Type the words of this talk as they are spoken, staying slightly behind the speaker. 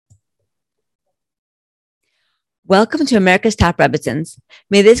Welcome to America's Top Rebbitzins.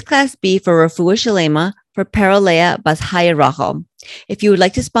 May this class be for Refuah Shalema for Paralea Bas Haya Rachel. If you would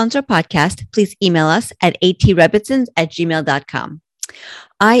like to sponsor a podcast, please email us at atrebbitzins@gmail.com.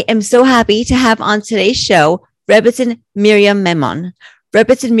 I am so happy to have on today's show Rebbitzin Miriam Memon.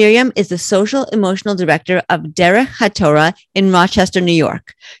 Rebbitzin Miriam is the social emotional director of Derech HaTorah in Rochester, New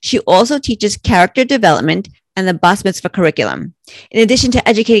York. She also teaches character development and the Bas Mitzvah curriculum. In addition to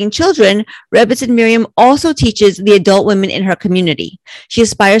educating children, Rebbitzin Miriam also teaches the adult women in her community. She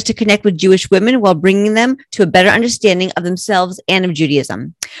aspires to connect with Jewish women while bringing them to a better understanding of themselves and of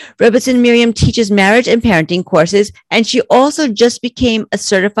Judaism. Rebbitzin Miriam teaches marriage and parenting courses, and she also just became a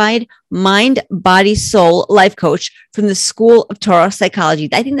certified mind, body, soul life coach from the School of Torah Psychology.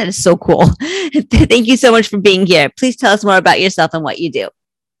 I think that is so cool. Thank you so much for being here. Please tell us more about yourself and what you do.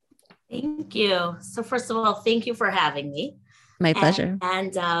 Thank you. So first of all, thank you for having me. My pleasure.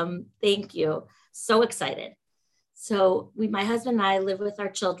 And thank you. So excited. So my husband and I live with our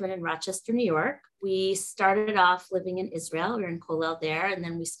children in Rochester, New York. We started off living in Israel. We were in Kollel there. And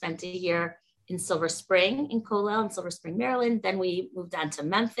then we spent a year in Silver Spring in Kollel, in Silver Spring, Maryland. Then we moved on to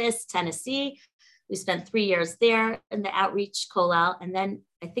Memphis, Tennessee. We spent 3 years there in the outreach Kollel. And then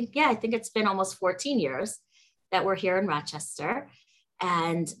I think it's been almost 14 years that we're here in Rochester.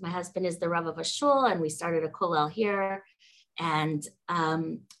 And my husband is the Rav of a shul, and we started a kollel here. And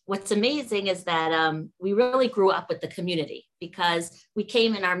what's amazing is that we really grew up with the community because we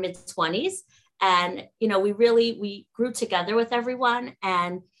came in our mid-20s, and we grew together with everyone,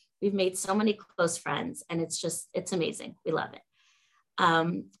 and we've made so many close friends, and it's amazing. We love it.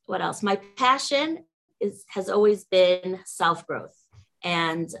 What else? My passion has always been self-growth.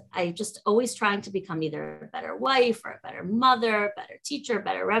 And I just always trying to become either a better wife or a better mother, better teacher,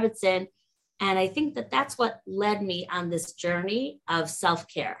 better Rebbitzin. And I think that that's what led me on this journey of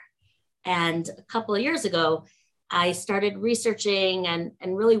self-care. And a couple of years ago, I started researching and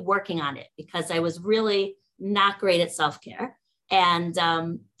really working on it because I was really not great at self-care. And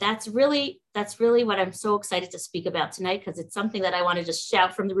that's really what I'm so excited to speak about tonight, because it's something that I want to just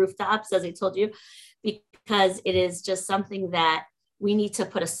shout from the rooftops, as I told you, because it is just something that we need to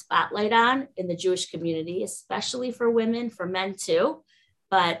put a spotlight on in the Jewish community, especially for women, for men too.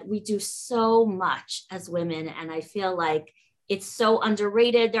 But we do so much as women, and I feel like it's so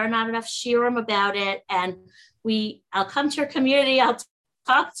underrated. There are not enough shiurim about it. And I'll come to your community, I'll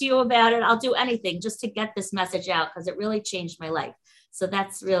talk to you about it, I'll do anything just to get this message out, because it really changed my life. So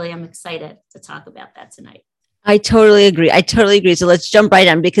I'm excited to talk about that tonight. I totally agree. So let's jump right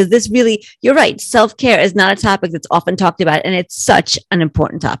on, because this really, you're right. Self-care is not a topic that's often talked about, and it's such an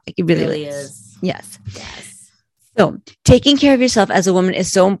important topic. It really is. Yes. So taking care of yourself as a woman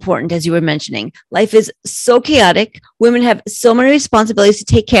is so important, as you were mentioning. Life is so chaotic. Women have so many responsibilities to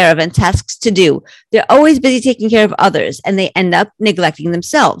take care of and tasks to do. They're always busy taking care of others, and they end up neglecting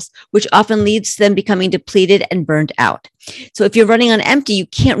themselves, which often leads to them becoming depleted and burned out. So if you're running on empty, you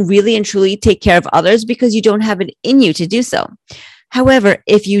can't really and truly take care of others because you don't have it in you to do so. However,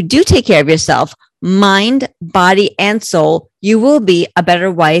 if you do take care of yourself, mind, body, and soul, you will be a better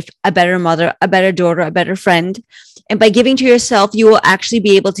wife, a better mother, a better daughter, a better friend. And by giving to yourself, you will actually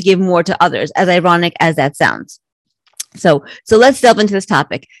be able to give more to others, as ironic as that sounds. So let's delve into this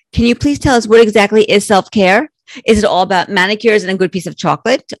topic. Can you please tell us what exactly is self-care? Is it all about manicures and a good piece of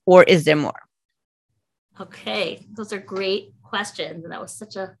chocolate, or is there more? Okay, those are great questions. And that was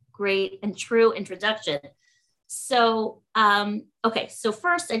such a great and true introduction. So, so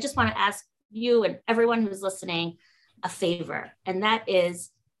first, I just want to ask you and everyone who's listening a favor. And that is,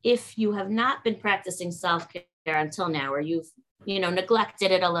 if you have not been practicing self-care until now, or you've,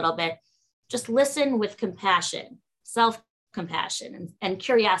 neglected it a little bit, just listen with compassion, self-compassion and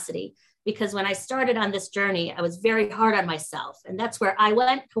curiosity. Because when I started on this journey, I was very hard on myself. And that's where I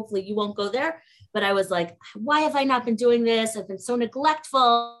went. Hopefully you won't go there. But I was like, why have I not been doing this? I've been so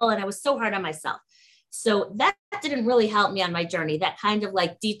neglectful. And I was so hard on myself. So that didn't really help me on my journey. That kind of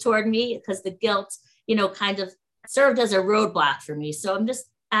like detoured me, because the guilt, kind of served as a roadblock for me. So I'm just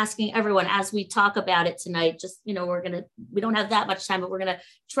asking everyone, as we talk about it tonight, just, we don't have that much time, but we're going to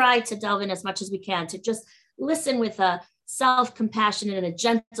try to delve in as much as we can to just listen with a self-compassion and a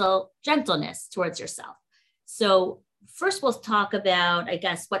gentleness towards yourself. So first we'll talk about, I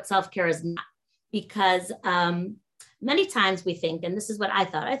guess, what self-care is not, because many times we think, and this is what I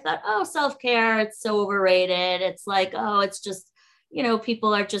thought, oh, self-care, it's so overrated. It's like, oh, it's just,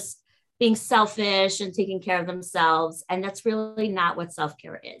 people are just being selfish and taking care of themselves. And that's really not what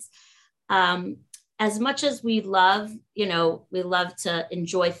self-care is. As much as we love to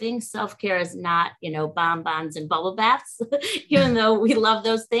enjoy things, self-care is not, bonbons and bubble baths, even though we love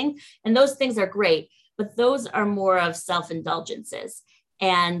those things. And those things are great. but those are more of self-indulgences.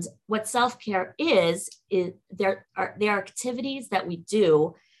 And what self-care is there are activities that we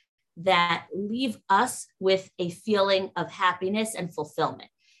do that leave us with a feeling of happiness and fulfillment.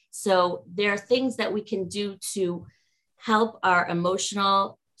 So there are things that we can do to help our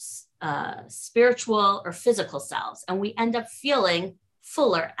emotional, spiritual, or physical selves, and we end up feeling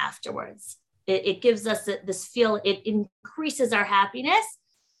fuller afterwards. It gives us this feel, it increases our happiness,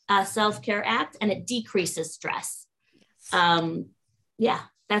 self-care act, and it decreases stress.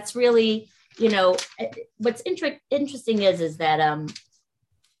 That's really, what's interesting is that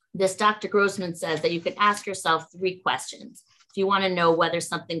this Dr. Grossman says that you can ask yourself 3 questions if you want to know whether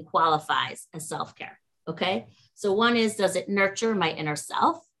something qualifies as self-care. Okay. So one is, does it nurture my inner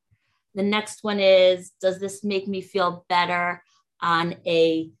self? The next one is, does this make me feel better on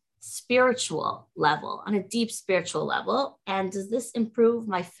a spiritual level, on a deep spiritual level? And does this improve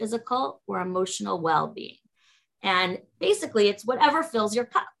my physical or emotional well-being? And basically it's whatever fills your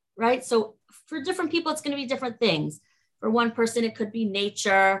cup, right? So for different people, it's going to be different things. For one person, it could be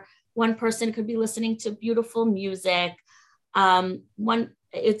nature. One person could be listening to beautiful music.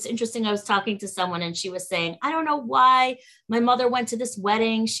 It's interesting. I was talking to someone and she was saying, I don't know why my mother went to this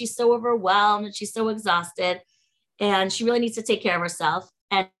wedding. She's so overwhelmed and she's so exhausted and she really needs to take care of herself.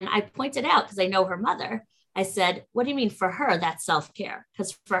 And I pointed out, because I know her mother, I said, what do you mean for her? That's self-care.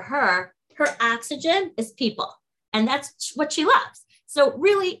 Because for her oxygen is people. And that's what she loves. So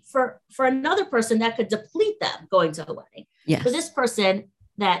really for another person that could deplete them going to a wedding. Yes. For this person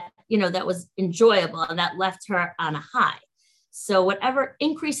that was enjoyable and that left her on a high. So whatever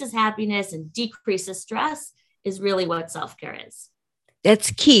increases happiness and decreases stress is really what self-care is.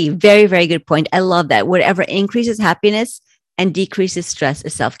 That's key. Very, very good point. I love that. Whatever increases happiness and decreases stress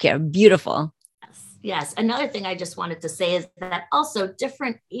is self-care. Beautiful. Yes. Another thing I just wanted to say is that also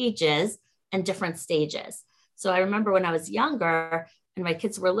different ages and different stages. So I remember when I was younger and my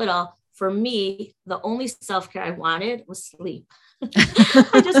kids were little, for me, the only self-care I wanted was sleep.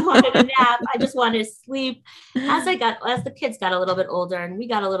 I just wanted a nap. I just wanted to sleep. As the kids got a little bit older and we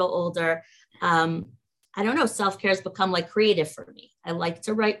got a little older, I don't know, self-care has become like creative for me. I like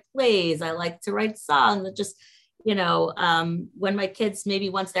to write plays. I like to write songs. Just, when my kids, maybe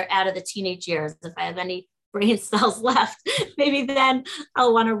once they're out of the teenage years, if I have any brain cells left, maybe then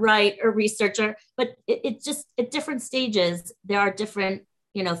I'll want to write or research. But it just, at different stages, there are different,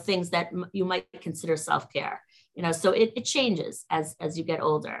 things that you might consider self-care. So it changes as you get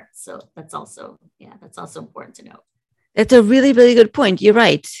older. So that's also important to note. That's a really, really good point. You're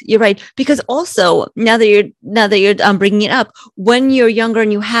right. Because also now that you're bringing it up, when you're younger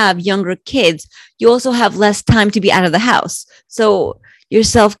and you have younger kids, you also have less time to be out of the house. So your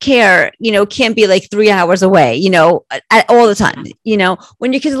self-care, can't be like 3 hours away, all the time.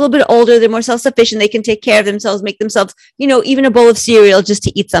 When your kids are a little bit older, they're more self-sufficient. They can take care of themselves, make themselves, even a bowl of cereal just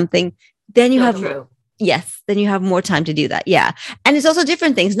to eat something. Then you have true. Yes, then you have more time to do that. Yeah. And it's also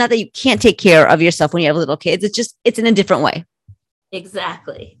different things. Not that you can't take care of yourself when you have little kids. It's in a different way.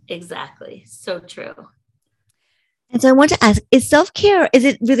 Exactly. So true. And so I want to ask, is self-care, is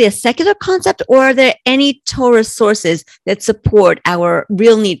it really a secular concept, or are there any Torah sources that support our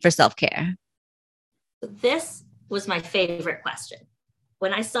real need for self-care? This was my favorite question.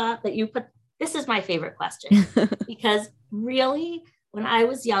 When I saw that you put, this is my favorite question, because really, when I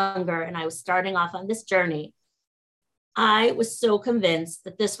was younger and I was starting off on this journey, I was so convinced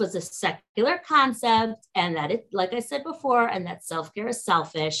that this was a secular concept and that it, like I said before, and that self-care is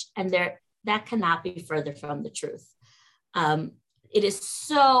selfish, and that cannot be further from the truth. It is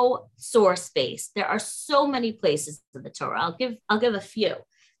so source-based. There are so many places in the Torah. I'll give a few.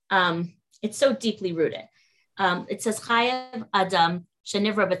 It's so deeply rooted. It says, Chayav Adam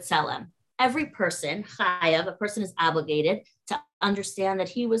Shenivra B'Tselem. Every person, Chayav, a person is obligated to understand that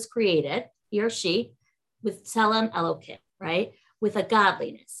he was created, he or she, with Tselem Elokim, right? With a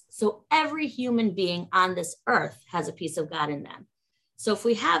godliness. So every human being on this earth has a piece of God in them. So if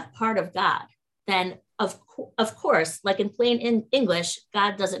we have part of God, then of course, like in plain English,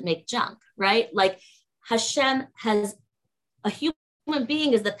 God doesn't make junk, right? Like Hashem has a human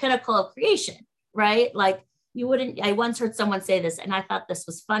being is the pinnacle of creation, right? Like I once heard someone say this and I thought this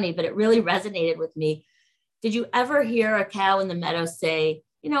was funny, but it really resonated with me. Did you ever hear a cow in the meadow say,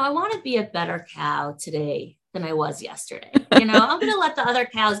 I want to be a better cow today than I was yesterday? I'm going to let the other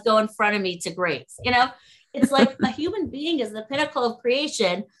cows go in front of me to graze. It's like a human being is the pinnacle of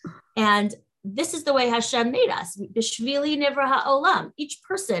creation. And this is the way Hashem made us. B'shvili nivra ha'olam. Each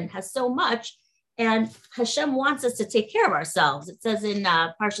person has so much, and Hashem wants us to take care of ourselves. It says in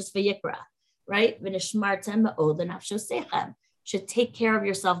Parshas Vayikra, right? V'nishmartem ma'od l'nafshosechem. should take care of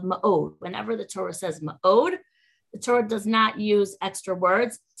yourself, ma'od. Whenever the Torah says ma'od, the Torah does not use extra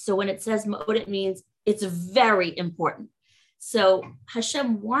words. So when it says ma'od, it means it's very important. So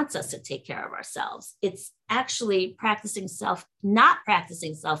Hashem wants us to take care of ourselves. It's actually not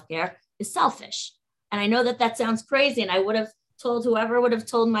practicing self-care is selfish. And I know that that sounds crazy. And I would have told whoever would have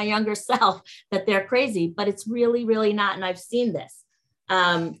told my younger self that they're crazy, but it's really, really not. And I've seen this.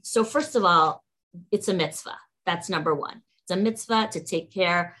 So first of all, it's a mitzvah. That's number one. It's a mitzvah to take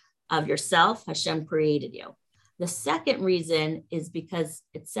care of yourself. Hashem created you. The second reason is because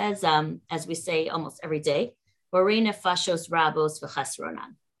it says, as we say almost every day, Borei nefashos rabos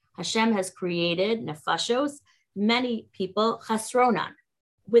v'chasronan. Hashem has created nefashos, many people, chasronan,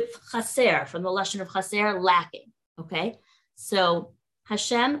 with chaser, from the lashon of chaser, lacking, okay? So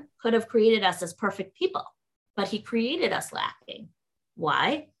Hashem could have created us as perfect people, but he created us lacking.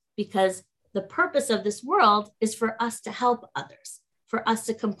 Why? Because the purpose of this world is for us to help others, for us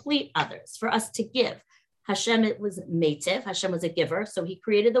to complete others, for us to give. Hashem, it was meitiv. Hashem was a giver. So he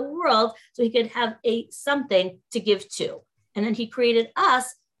created the world so he could have something to give to. And then he created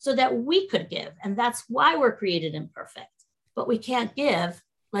us so that we could give. And that's why we're created imperfect. But we can't give,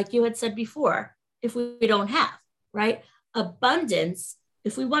 like you had said before, if we don't have, right? Abundance,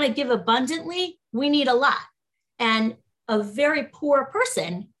 if we want to give abundantly, we need a lot. And a very poor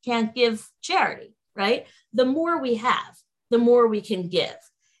person can't give charity, right? The more we have, the more we can give.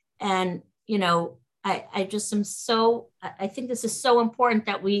 And, you know, I just am I think this is so important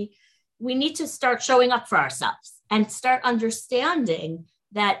that we need to start showing up for ourselves and start understanding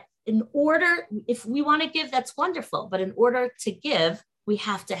that if we want to give, that's wonderful. But in order to give, we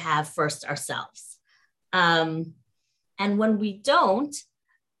have to have first ourselves. And when we don't,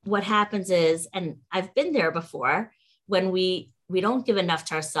 what happens is, and I've been there before, when we don't give enough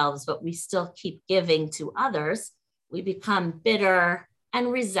to ourselves, but we still keep giving to others, we become bitter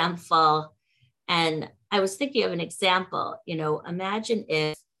and resentful. And I was thinking of an example, you know, imagine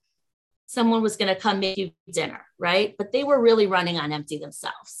if someone was going to come make you dinner, right? But they were really running on empty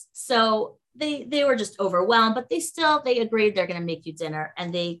themselves. So they were just overwhelmed, but they agreed they're going to make you dinner.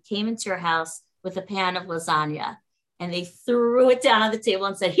 And they came into your house with a pan of lasagna and they threw it down on the table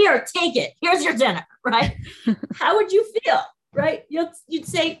and said, here, take it. Here's your dinner, right? How would you feel? Right? You'd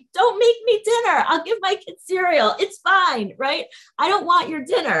say, don't make me dinner. I'll give my kids cereal. It's fine, right? I don't want your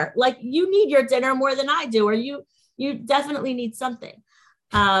dinner. Like, you need your dinner more than I do, or you definitely need something.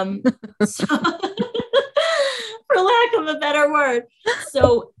 So, for lack of a better word.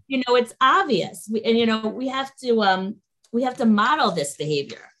 So, you know, it's obvious. We have to model this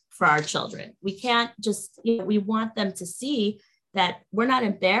behavior for our children. We can't just, we want them to see that we're not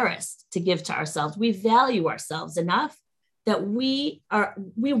embarrassed to give to ourselves. We value ourselves enough that we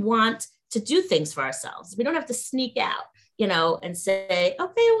want to do things for ourselves. We don't have to sneak out, and say,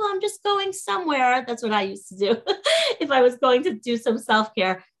 okay, well, I'm just going somewhere. That's what I used to do. If I was going to do some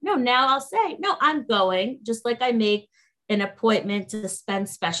self-care. No, now I'll say, no, I'm going, just like I make an appointment to spend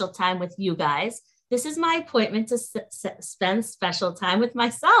special time with you guys. This is my appointment to spend special time with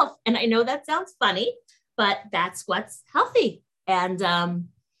myself. And I know that sounds funny, but that's what's healthy. And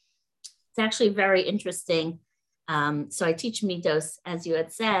it's actually very interesting. So I teach Midos, as you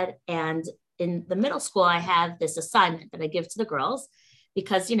had said, and in the middle school, I have this assignment that I give to the girls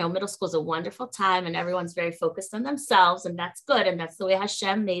because, middle school is a wonderful time and everyone's very focused on themselves, and that's good. And that's the way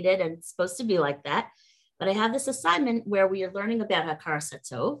Hashem made it. And it's supposed to be like that. But I have this assignment where we are learning about Hakaras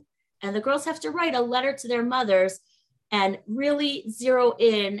Hatov, and the girls have to write a letter to their mothers and really zero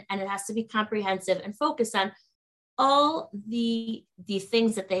in, and it has to be comprehensive and focus on all the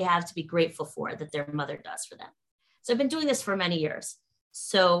things that they have to be grateful for that their mother does for them. So I've been doing this for many years.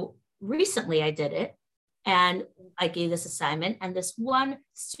 So recently I did it and I gave this assignment, and this one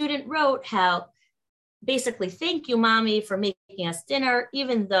student wrote how basically, thank you, mommy, for making us dinner,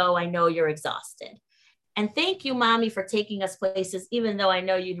 even though I know you're exhausted. And thank you, mommy, for taking us places, even though I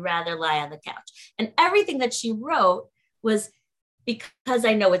know you'd rather lie on the couch. And everything that she wrote was because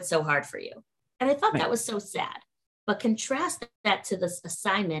I know it's so hard for you. And I thought that was so sad. But contrast that to this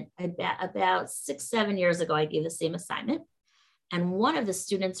assignment. About 6-7 years ago, I gave the same assignment. And one of the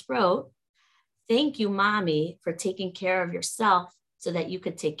students wrote, thank you, mommy, for taking care of yourself so that you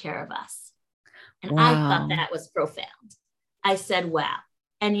could take care of us. And wow. I thought that was profound. I said, wow.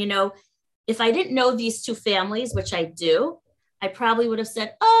 And, if I didn't know these two families, which I do, I probably would have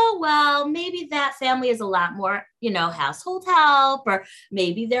said, oh, well, maybe that family is a lot more, household help, or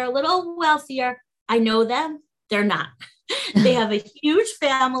maybe they're a little wealthier. I know them. They're not. They have a huge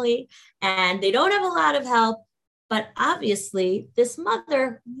family and they don't have a lot of help. But obviously, this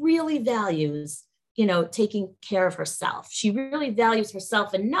mother really values taking care of herself. She really values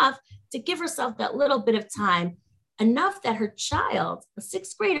herself enough to give herself that little bit of time, enough that her child, a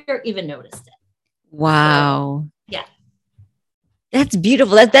sixth grader, even noticed it. Wow. So, yeah. That's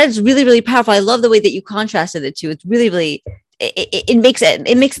beautiful. That's really, really powerful. I love the way that you contrasted the two. It's really, really, it makes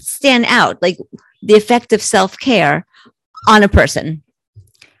it stand out, like the effect of self-care on a person.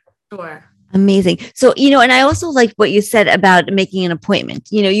 Sure. Amazing. So, and I also like what you said about making an appointment.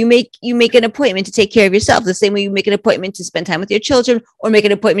 You make an appointment to take care of yourself the same way you make an appointment to spend time with your children or make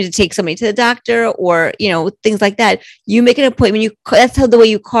an appointment to take somebody to the doctor or, things like that. You make an appointment. That's how the way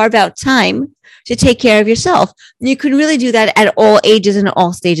you carve out time to take care of yourself. And you can really do that at all ages and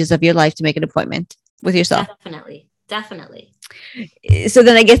all stages of your life to make an appointment with yourself. Definitely. So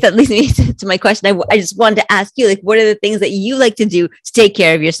then I guess that leads me to my question. I just wanted to ask you, like, what are the things that you like to do to take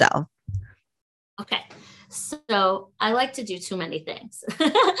care of yourself? Okay. So I like to do too many things.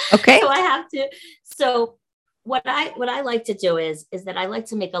 Okay. So I have to. So what I like to do is that I like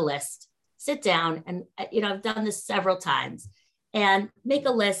to make a list, sit down, and I've done this several times, and make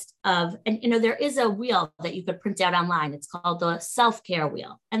a list of, and there is a wheel that you could print out online. It's called the self-care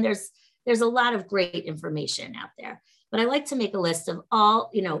wheel, and there's a lot of great information out there. But I like to make a list of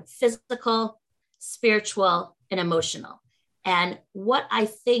all physical, spiritual, and emotional, and what I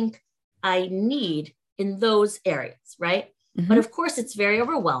think I need in those areas, right? Mm-hmm. But of course, it's very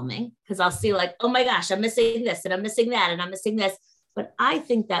overwhelming because I'll see like, oh my gosh, I'm missing this and I'm missing that and I'm missing this. But I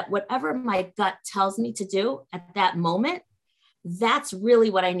think that whatever my gut tells me to do at that moment, that's really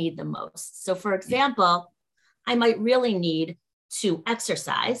what I need the most. So for example, I might really need to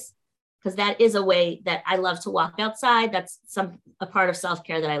exercise because that is a way that I love to walk outside. That's a part of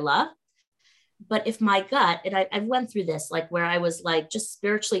self-care that I love. But if my gut, and I went through this, like where I was like just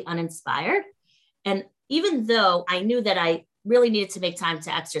spiritually uninspired. And even though I knew that I really needed to make time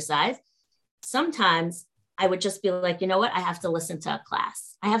to exercise, sometimes I would just be like, you know what? I have to listen to a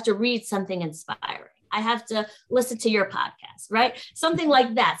class. I have to read something inspiring. I have to listen to your podcast, right? Something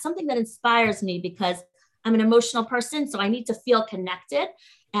like that, something that inspires me because I'm an emotional person. So I need to feel connected.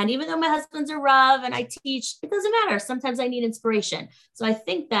 And even though my husband's a Rav and I teach, it doesn't matter. Sometimes I need inspiration. So I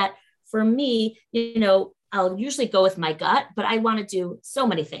think that for me, I'll usually go with my gut, but I want to do so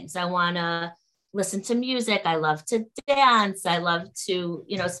many things. I want to listen to music. I love to dance. I love to,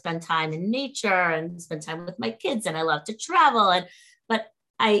 spend time in nature and spend time with my kids. And I love to travel. But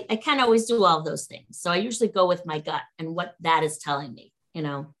I can't always do all of those things. So I usually go with my gut and what that is telling me,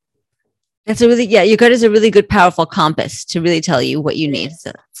 That's your gut is a really good, powerful compass to really tell you what you need.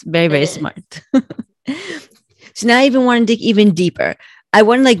 So it's very, very smart. So now I even want to dig even deeper. I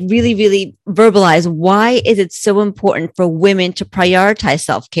want to really, really verbalize why is it so important for women to prioritize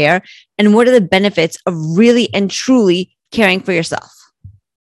self-care and what are the benefits of really and truly caring for yourself?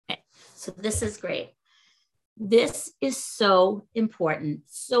 Okay. So this is great. This is so important.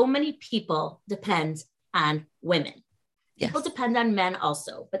 So many people depend on women. Yes. People depend on men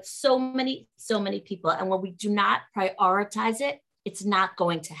also, but so many people. And when we do not prioritize it, it's not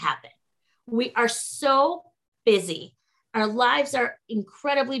going to happen. We are so busy. Our lives are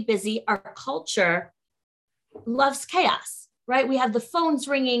incredibly busy. Our culture loves chaos, right? We have the phones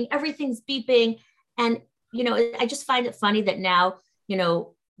ringing, everything's beeping. And, I just find it funny that now,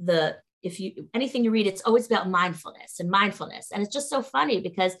 anything you read, it's always about mindfulness. And it's just so funny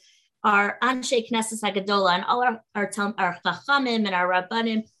because our Anshe Knesset HaGadola and all our Chachamim and our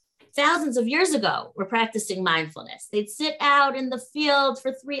Rabbanim, thousands of years ago, were practicing mindfulness. They'd sit out in the field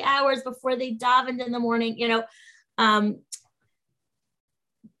for 3 hours before they davened in the morning,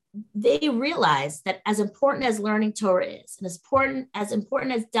 they realized that as important as learning Torah is, and as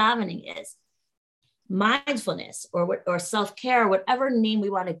important as davening is, mindfulness or self-care, whatever name we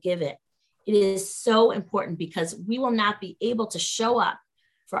want to give it, it is so important because we will not be able to show up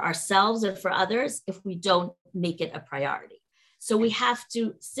for ourselves and for others if we don't make it a priority. So we have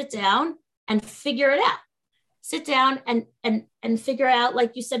to sit down and figure it out. Sit down and figure out,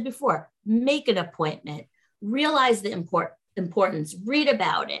 like you said before, make an appointment, realize the importance, read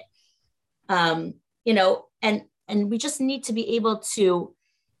about it. And we just need to be able to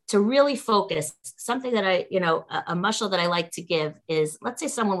really focus. Something that a mashal that I like to give is, let's say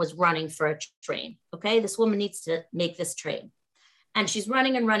someone was running for a train. Okay. This woman needs to make this train and she's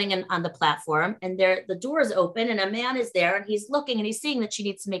running on the platform and the door is open and a man is there and he's looking and he's seeing that she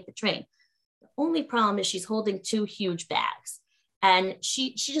needs to make the train. The only problem is she's holding 2 huge bags and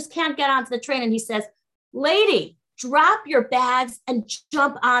she just can't get onto the train. And he says, lady, drop your bags and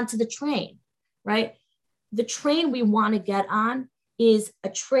jump onto the train, right? The train we want to get on is a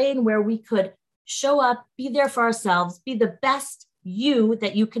train where we could show up, be there for ourselves, be the best you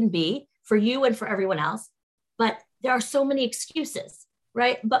that you can be for you and for everyone else. But there are so many excuses,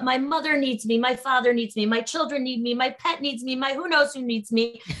 right? But my mother needs me, my father needs me, my children need me, my pet needs me, my who knows who needs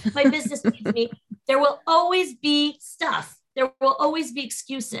me, my business needs me. There will always be stuff. There will always be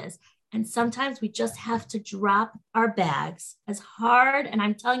excuses. And sometimes we just have to drop our bags as hard. And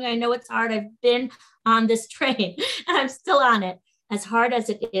I'm telling you, I know it's hard. I've been on this train and I'm still on it. As hard as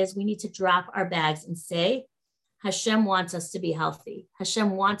it is, we need to drop our bags and say, Hashem wants us to be healthy. Hashem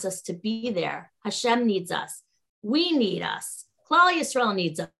wants us to be there. Hashem needs us. We need us. Klal Yisrael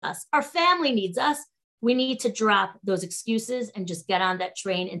needs us. Our family needs us. We need to drop those excuses and just get on that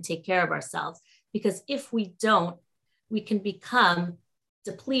train and take care of ourselves. Because if we don't, we can become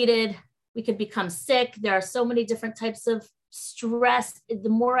depleted. We can become sick. There are so many different types of stress. The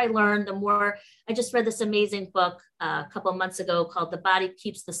more I learn, the more I just read this amazing book a couple of months ago called The Body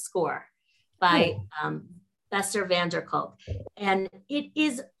Keeps the Score by Bessar van der Kolk. And it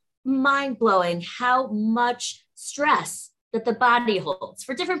is mind-blowing how much stress that the body holds.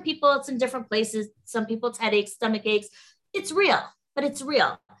 For different people, it's in different places. Some people, it's headaches, stomach aches. It's real, but it's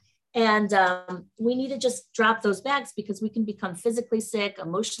real. And we need to just drop those bags because we can become physically sick,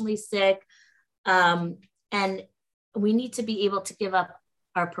 emotionally sick. And we need to be able to give up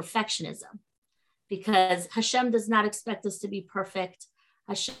our perfectionism because Hashem does not expect us to be perfect.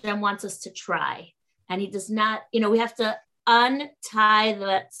 Hashem wants us to try. And he does not, we have to untie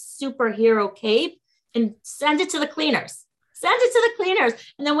the superhero cape and send it to the cleaners. Send it to the cleaners.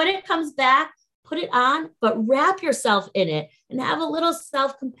 And then when it comes back, put it on, but wrap yourself in it and have a little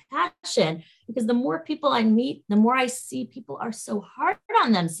self-compassion because the more people I meet, the more I see people are so hard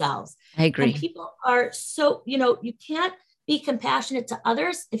on themselves. I agree. And people are so, you can't be compassionate to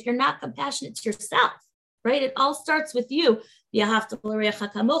others if you're not compassionate to yourself, right? It all starts with you. You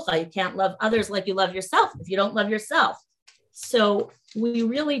can't love others like you love yourself if you don't love yourself. So we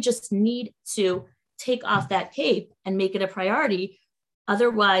really just need to take off that cape and make it a priority.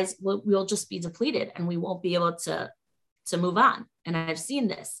 Otherwise, we'll just be depleted and we won't be able to move on. And I've seen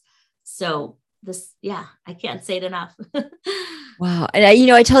this. So I can't say it enough. Wow. And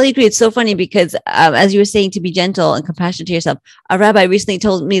I totally agree. It's so funny because as you were saying, to be gentle and compassionate to yourself, a rabbi recently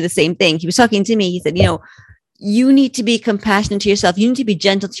told me the same thing. He was talking to me. He said, you need to be compassionate to yourself. You need to be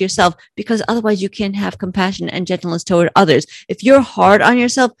gentle to yourself because otherwise you can't have compassion and gentleness toward others. If you're hard on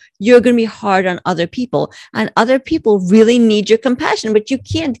yourself, you're going to be hard on other people, and other people really need your compassion, but you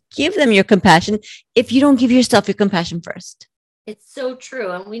can't give them your compassion if you don't give yourself your compassion first. It's so true.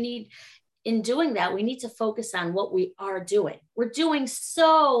 And in doing that, we need to focus on what we are doing. We're doing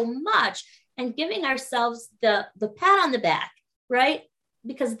so much and giving ourselves the pat on the back, right?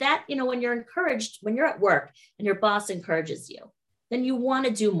 Because that, when you're encouraged, when you're at work and your boss encourages you, then you want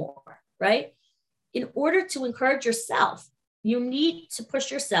to do more, right? In order to encourage yourself, you need to push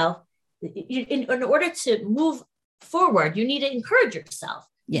yourself. In order to move forward, you need to encourage yourself.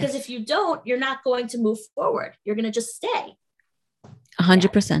 Yes. Because if you don't, you're not going to move forward. You're going to just stay.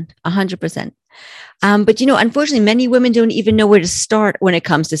 100%. But unfortunately, many women don't even know where to start when it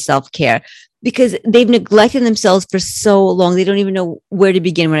comes to self-care because they've neglected themselves for so long. They don't even know where to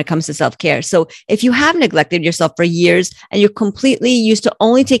begin when it comes to self-care. So if you have neglected yourself for years and you're completely used to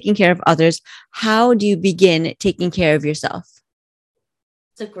only taking care of others, how do you begin taking care of yourself?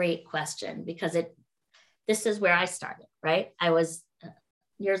 It's a great question because this is where I started, right? I was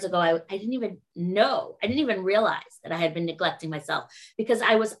years ago, I didn't even realize that I had been neglecting myself because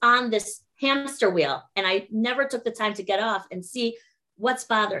I was on this hamster wheel and I never took the time to get off and see what's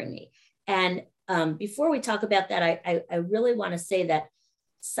bothering me. And before we talk about that, I really want to say that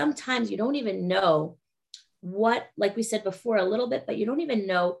sometimes you don't even know what, like we said before a little bit, but you don't even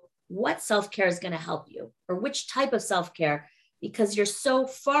know what self-care is going to help you or which type of self-care because you're so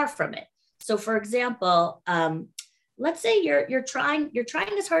far from it. So for example, let's say you're trying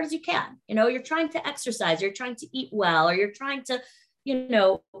as hard as you can, you're trying to exercise, you're trying to eat well, or you're trying to,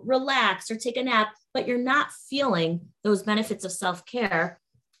 relax or take a nap, but you're not feeling those benefits of self-care.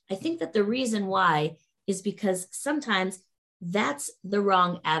 I think that the reason why is because sometimes that's the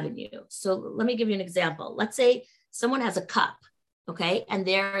wrong avenue. So let me give you an example. Let's say someone has a cup, okay? And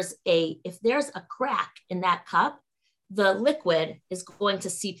if there's a crack in that cup, the liquid is going to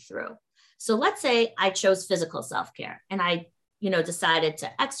seep through. So let's say I chose physical self-care and I, decided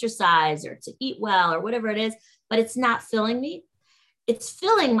to exercise or to eat well or whatever it is, but it's not filling me. It's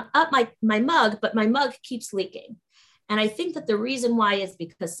filling up my mug, but my mug keeps leaking. And I think that the reason why is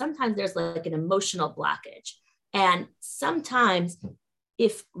because sometimes there's like an emotional blockage. And sometimes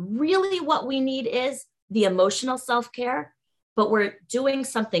if really what we need is the emotional self-care, but we're doing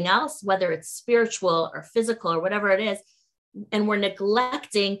something else, whether it's spiritual or physical or whatever it is, and we're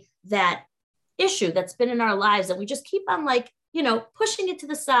neglecting that issue that's been in our lives, and we just keep on like, pushing it to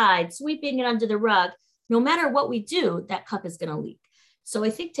the side, sweeping it under the rug, no matter what we do, that cup is going to leak. So I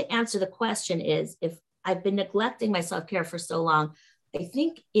think to answer the question is, if I've been neglecting my self-care for so long, I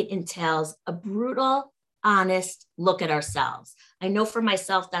think it entails a brutal, honest look at ourselves. I know for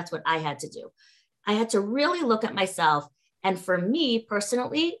myself, that's what I had to do. I had to really look at myself. And for me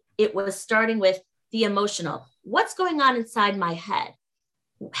personally, it was starting with the emotional. What's going on inside my head?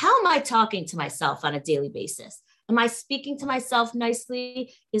 How am I talking to myself on a daily basis? Am I speaking to myself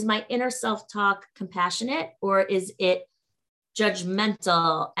nicely? Is my inner self-talk compassionate, or is it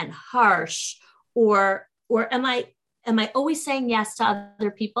judgmental and harsh? Or am I always saying yes to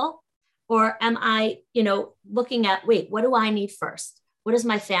other people? Or am I, looking at, wait, what do I need first? What does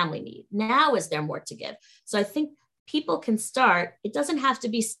my family need? Now is there more to give? So I think people can start. It doesn't have to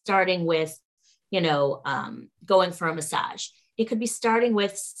be starting with, going for a massage. It could be starting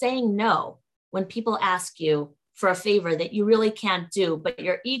with saying no when people ask you for a favor that you really can't do, but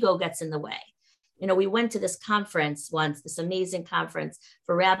your ego gets in the way. We went to this conference once, this amazing conference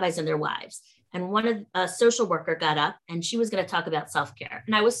for rabbis and their wives. And a social worker got up and she was going to talk about self-care.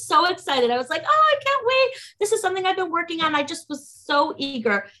 And I was so excited. I was like, oh, I can't wait. This is something I've been working on. I just was so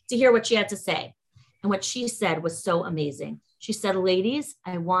eager to hear what she had to say. And what she said was so amazing. She said, ladies,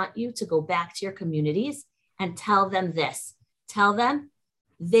 I want you to go back to your communities and tell them this. Tell them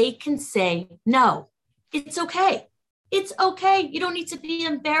they can say no. It's okay. It's okay. You don't need to be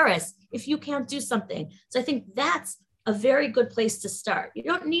embarrassed if you can't do something. So I think that's a very good place to start. You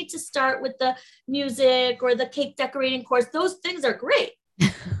don't need to start with the music or the cake decorating course. Those things are great.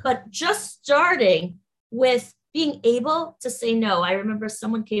 But just starting with being able to say no. I remember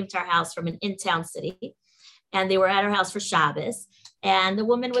someone came to our house from an in-town city, and they were at our house for Shabbos. And the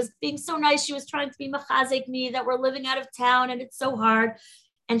woman was being so nice. She was trying to be machazek me that we're living out of town and it's so hard.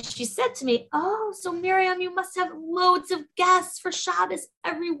 And she said to me, oh, so Miriam, you must have loads of guests for Shabbos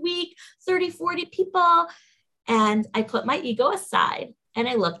every week, 30, 40 people. And I put my ego aside and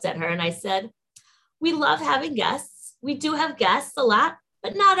I looked at her and I said, we love having guests. We do have guests a lot,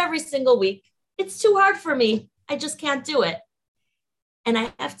 but not every single week. It's too hard for me. I just can't do it. And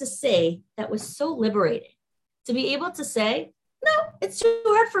I have to say that was so liberating to be able to say, no, it's too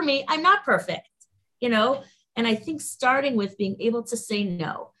hard for me. I'm not perfect, And I think starting with being able to say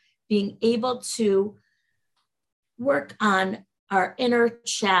no, being able to work on our inner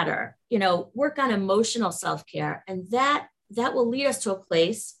chatter, work on emotional self-care. And that will lead us to a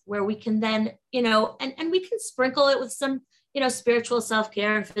place where we can then, and we can sprinkle it with some, spiritual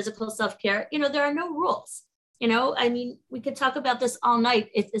self-care and physical self-care. There are no rules. We could talk about this all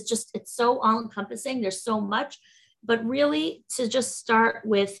night. It's so all encompassing. There's so much, but really to just start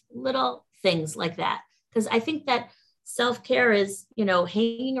with little things like that. Because I think that self-care is,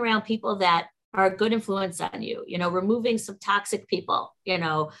 hanging around people that are a good influence on you, removing some toxic people,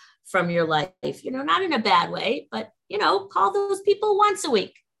 from your life, not in a bad way, but, call those people once a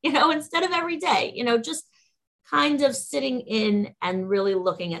week, instead of every day, just kind of sitting in and really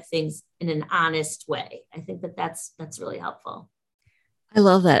looking at things in an honest way. I think that's really helpful. I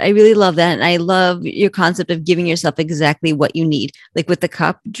love that. I really love that. And I love your concept of giving yourself exactly what you need. Like with the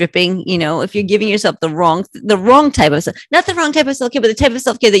cup dripping, if you're giving yourself the wrong type of, not the wrong type of self-care, but the type of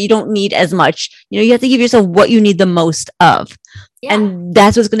self-care that you don't need as much, you have to give yourself what you need the most of. Yeah. And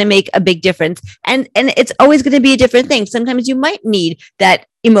that's what's going to make a big difference. And it's always going to be a different thing. Sometimes you might need that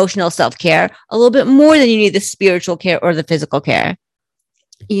emotional self-care a little bit more than you need the spiritual care or the physical care.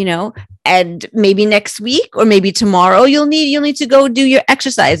 And maybe next week or maybe tomorrow you'll need to go do your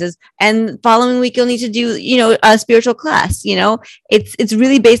exercises, and following week you'll need to do, a spiritual class. It's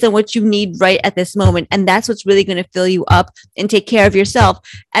really based on what you need right at this moment. And that's what's really going to fill you up and take care of yourself.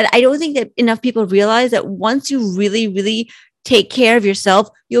 And I don't think that enough people realize that once you really, really take care of yourself,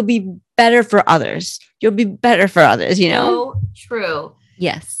 you'll be better for others. So true.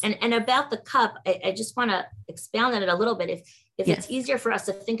 Yes. And about the cup, I just want to expound on it a little bit. If yes. It's easier for us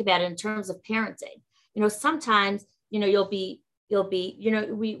to think about it in terms of parenting, sometimes, you'll be,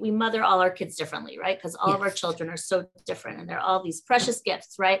 we mother all our kids differently, right? Because all of our children are so different and they're all these precious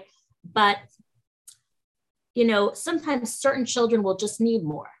gifts, right? But, sometimes certain children will just need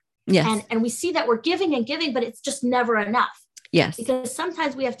more. Yes. And we see that we're giving and giving, but it's just never enough. Yes. Because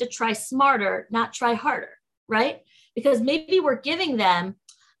sometimes we have to try smarter, not try harder, right? Because maybe we're giving them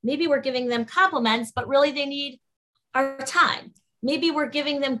compliments, but really they need our time. Maybe we're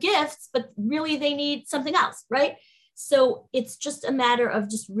giving them gifts, but really they need something else, right? So it's just a matter of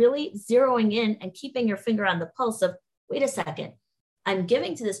just really zeroing in and keeping your finger on the pulse of, wait a second, I'm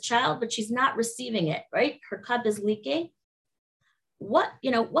giving to this child, but she's not receiving it, right? Her cup is leaking.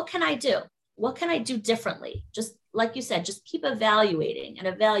 what can I do? What can I do differently? Just like you said, just keep evaluating and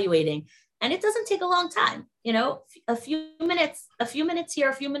evaluating. And it doesn't take a long time, a few minutes here,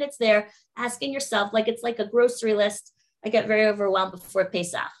 a few minutes there, asking yourself, like it's like a grocery list. I get very overwhelmed before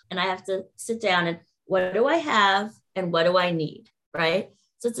Pesach, and I have to sit down and what do I have and what do I need, right?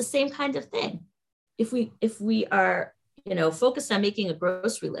 So it's the same kind of thing. If we are, focused on making a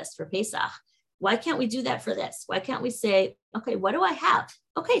grocery list for Pesach, why can't we do that for this? Why can't we say, okay, what do I have?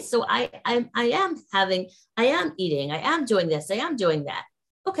 Okay, so I am eating, I am doing this, I am doing that.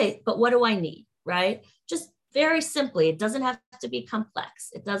 Okay, but what do I need, right? Just very simply, it doesn't have to be complex.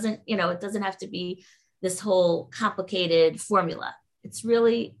 It doesn't have to be this whole complicated formula. It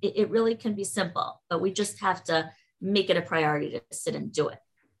really can be simple, but we just have to make it a priority to sit and do it.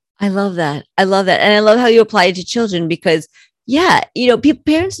 I love that. I love that. And I love how you apply it to children because yeah,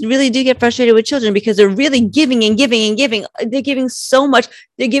 parents really do get frustrated with children because they're really giving and giving and giving. They're giving so much.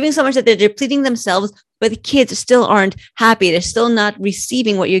 They're giving so much that they're depleting themselves, but the kids still aren't happy. They're still not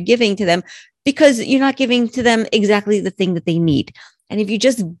receiving what you're giving to them because you're not giving to them exactly the thing that they need. And if you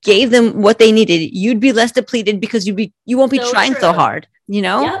just gave them what they needed, you'd be less depleted because you won't be so trying so hard.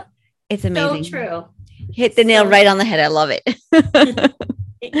 Yep. It's amazing. So true. Hit the nail right on the head. I love it.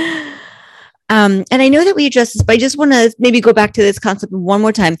 And I know that we addressed this, but I just want to maybe go back to this concept one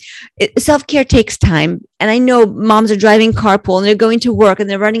more time. Self-care takes time. And I know moms are driving carpool and they're going to work and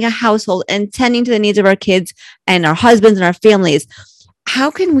they're running a household and tending to the needs of our kids and our husbands and our families.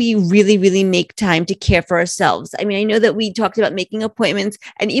 How can we really, really make time to care for ourselves? I mean, I know that we talked about making appointments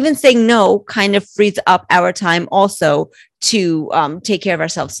and even saying no kind of frees up our time also to take care of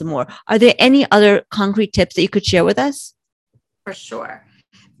ourselves some more. Are there any other concrete tips that you could share with us? For sure.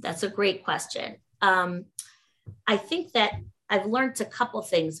 That's a great question. I think that I've learned to couple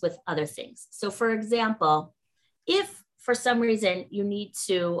things with other things. So for example, if for some reason you need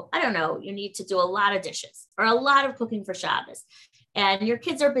to do a lot of dishes or a lot of cooking for Shabbos and your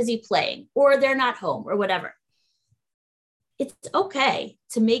kids are busy playing or they're not home or whatever, it's okay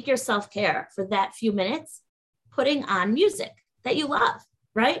to make your self-care for that few minutes, putting on music that you love,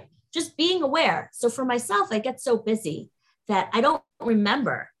 right? Just being aware. So for myself, I get so busy that I don't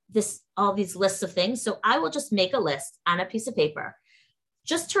remember all these lists of things. So I will just make a list on a piece of paper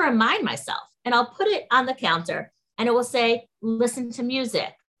just to remind myself. And I'll put it on the counter and it will say, listen to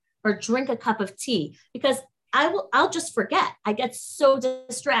music or drink a cup of tea because I'll just forget. I get so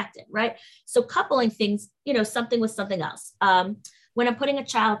distracted, right? So coupling things, something with something else. When I'm putting a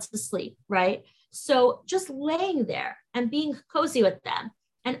child to sleep, right? So just laying there and being cozy with them.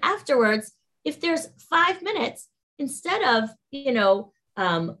 And afterwards, if there's 5 minutes, instead of,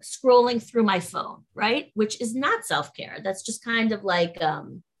 scrolling through my phone, right? Which is not self-care. That's just kind of like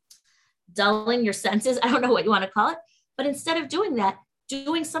dulling your senses. I don't know what you want to call it. But instead of doing that,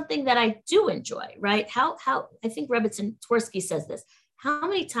 doing something that I do enjoy, right? How I think Rebbitzin Twersky says this. How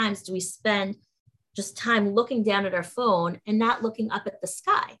many times do we spend just time looking down at our phone and not looking up at the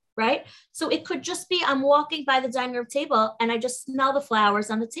sky, right? So it could just be I'm walking by the dining room table and I just smell the flowers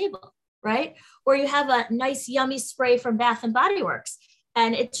on the table, right? Or you have a nice yummy spray from Bath and Body Works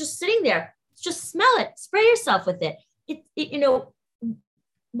and it's just sitting there. Just smell it, spray yourself with it.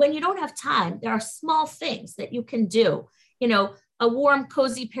 When you don't have time, there are small things that you can do, a warm,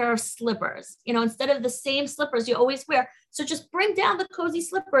 cozy pair of slippers, instead of the same slippers you always wear. So just bring down the cozy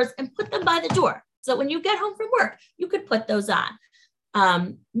slippers and put them by the door. So when you get home from work, you could put those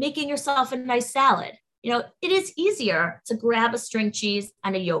on. Making yourself a nice salad. It is easier to grab a string cheese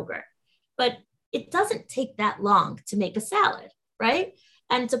and a yogurt, but it doesn't take that long to make a salad, right?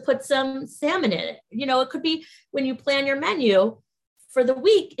 And to put some salmon in it. It could be when you plan your menu for the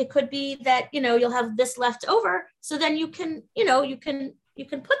week, it could be that, you'll have this left over. So then you can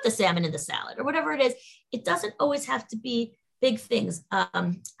put the salmon in the salad or whatever it is. It doesn't always have to be big things.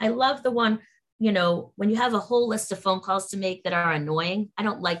 I love the one, when you have a whole list of phone calls to make that are annoying. I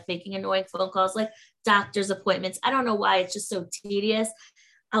don't like making annoying phone calls like doctor's appointments. I don't know why, it's just so tedious.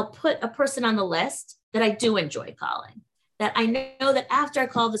 I'll put a person on the list that I do enjoy calling, that I know that after I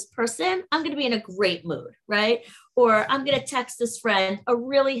call this person, I'm going to be in a great mood, right? Or I'm going to text this friend a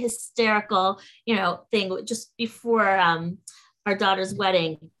really hysterical, thing just before our daughter's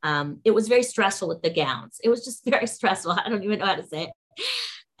wedding. It was very stressful with the gowns. It was just very stressful. I don't even know how to say it.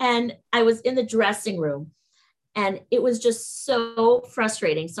 And I was in the dressing room and it was just so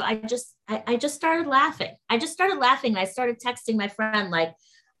frustrating. So I just started laughing. And I started texting my friend, like,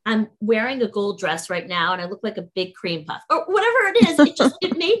 I'm wearing a gold dress right now and I look like a big cream puff or whatever it is.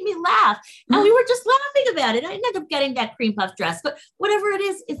 It made me laugh. And we were just laughing about it. I ended up getting that cream puff dress, but whatever it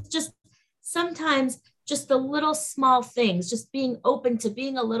is, it's just sometimes just the little small things, just being open to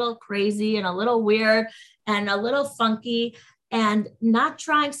being a little crazy and a little weird and a little funky, and not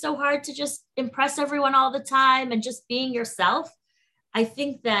trying so hard to just impress everyone all the time and just being yourself. I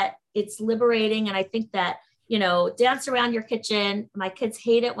think that it's liberating. And I think that, dance around your kitchen. My kids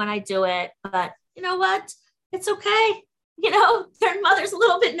hate it when I do it, but you know what? It's okay. Their mother's a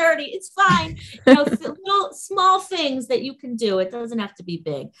little bit nerdy. It's fine. Little small things that you can do. It doesn't have to be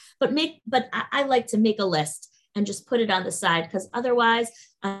big, but I like to make a list and just put it on the side, because otherwise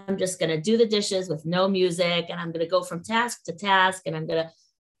I'm just going to do the dishes with no music, and I'm going to go from task to task, and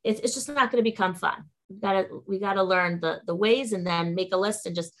it's just not going to become fun. We got to learn the ways, and then make a list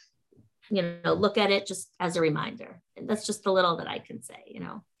and just, look at it just as a reminder. And that's just the little that I can say,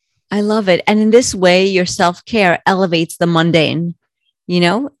 I love it. And in this way, your self-care elevates the mundane,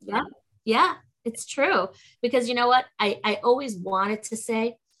 Yeah. Yeah, it's true. Because you know what? I always wanted to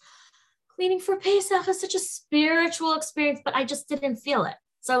say cleaning for Pesach is such a spiritual experience, but I just didn't feel it.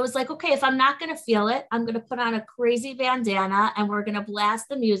 So I was like, okay, if I'm not going to feel it, I'm going to put on a crazy bandana, and we're going to blast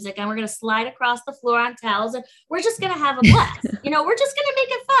the music, and we're going to slide across the floor on towels, and we're just going to have a blast. We're just going to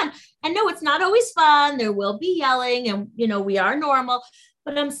make it fun. And no, it's not always fun. There will be yelling, and, we are normal,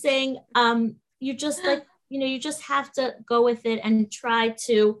 but I'm saying, you just you just have to go with it and try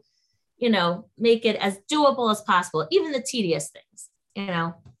to, make it as doable as possible, even the tedious things.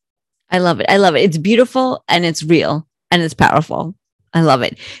 I love it. I love it. It's beautiful, and it's real, and it's powerful. I love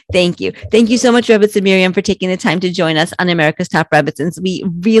it. Thank you. Thank you so much, Rebbetzin Miriam, for taking the time to join us on America's Top Rebbetzins. We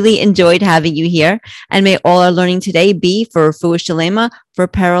really enjoyed having you here, and may all our learning today be for Refuah Shalema, for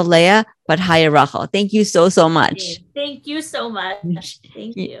Peril Leah, but Haya Rachel. Thank you so much. Thank you so much.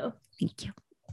 Thank you. Thank you.